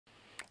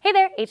Hey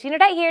there, HT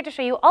Nerdette here to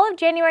show you all of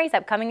January's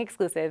upcoming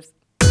exclusives.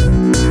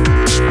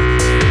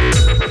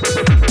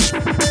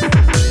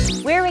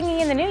 We're ringing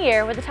in the new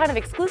year with a ton of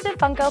exclusive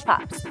Funko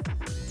Pops.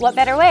 What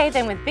better way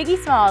than with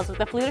Biggie Smalls with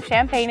a flute of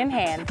champagne in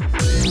hand?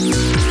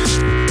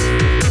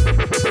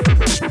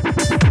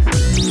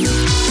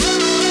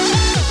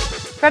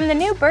 From the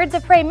new Birds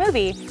of Prey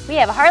movie, we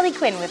have Harley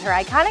Quinn with her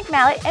iconic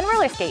mallet and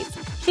roller skates.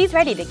 She's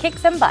ready to kick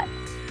some butt.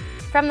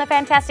 From the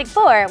Fantastic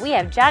Four, we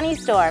have Johnny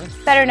Storm,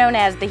 better known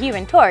as the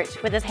Human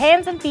Torch, with his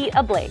hands and feet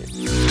ablaze.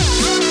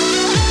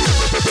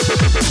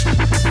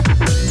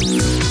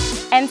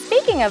 And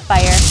speaking of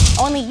fire,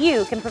 only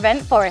you can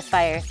prevent forest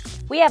fires.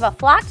 We have a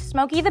flocked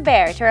Smokey the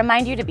Bear to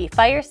remind you to be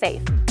fire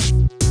safe.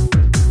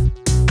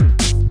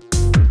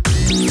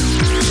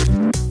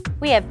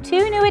 We have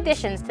two new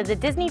additions to the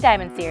Disney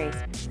Diamond series.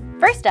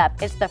 First up,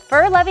 it's the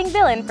fur-loving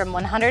villain from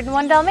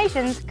 101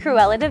 Dalmatians,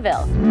 Cruella de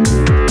Vil.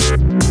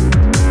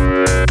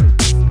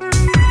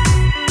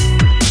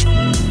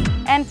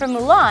 And from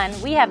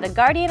Mulan, we have the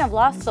Guardian of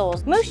Lost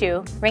Souls,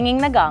 Mushu, ringing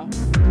the gong.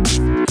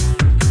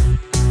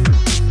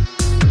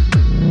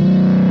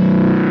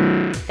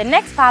 The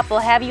next pop will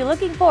have you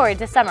looking forward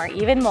to summer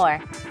even more.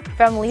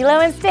 From Lilo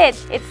and Stitch,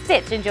 it's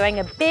Stitch enjoying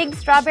a big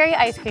strawberry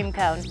ice cream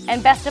cone.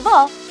 And best of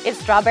all, it's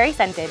strawberry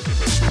scented.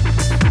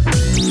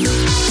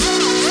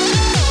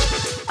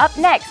 Up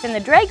next in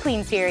the Drag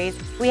Queen series,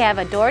 we have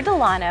Adore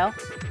Delano,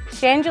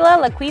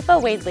 Shangela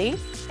Laquifa Wadley,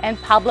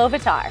 and Pablo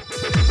Vittar.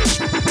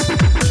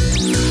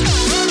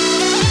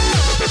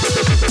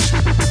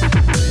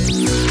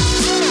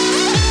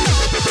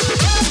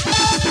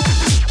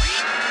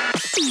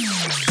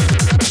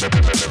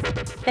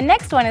 The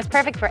next one is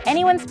perfect for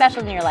anyone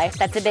special in your life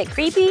that's a bit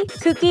creepy,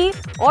 kooky,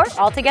 or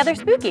altogether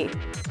spooky.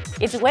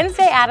 It's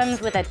Wednesday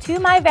Addams with a To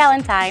My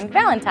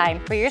Valentine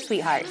for your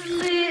sweetheart.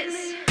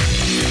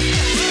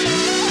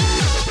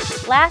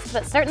 Last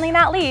but certainly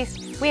not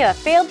least, we have a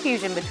failed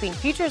fusion between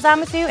future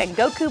Zamasu and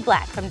Goku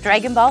Black from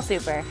Dragon Ball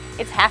Super.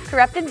 It's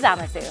half-corrupted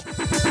Zamasu.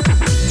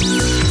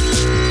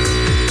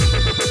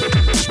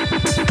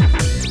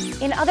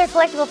 In other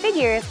collectible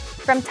figures,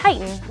 from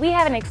Titan, we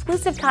have an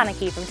exclusive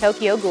Kaneki from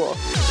Tokyo Ghoul.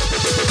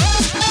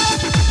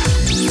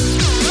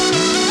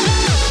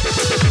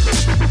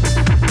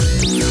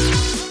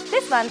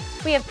 This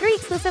month, we have 3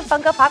 exclusive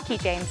Funko Pop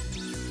keychains.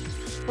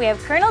 We have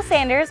Colonel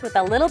Sanders with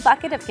a little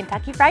bucket of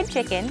Kentucky Fried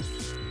Chicken.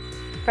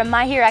 From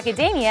My Hero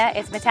Academia,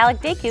 it's Metallic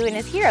Deku in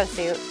his hero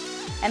suit.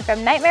 And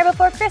from Nightmare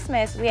Before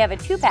Christmas, we have a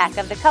 2-pack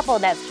of the couple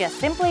that's just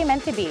simply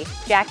meant to be,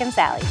 Jack and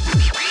Sally.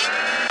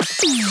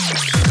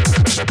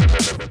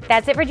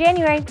 That's it for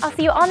January. I'll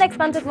see you all next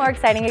month with more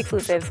exciting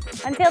exclusives.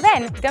 Until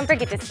then, don't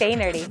forget to stay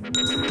nerdy.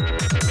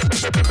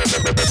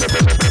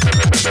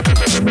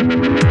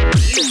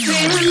 You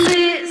feeling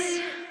this?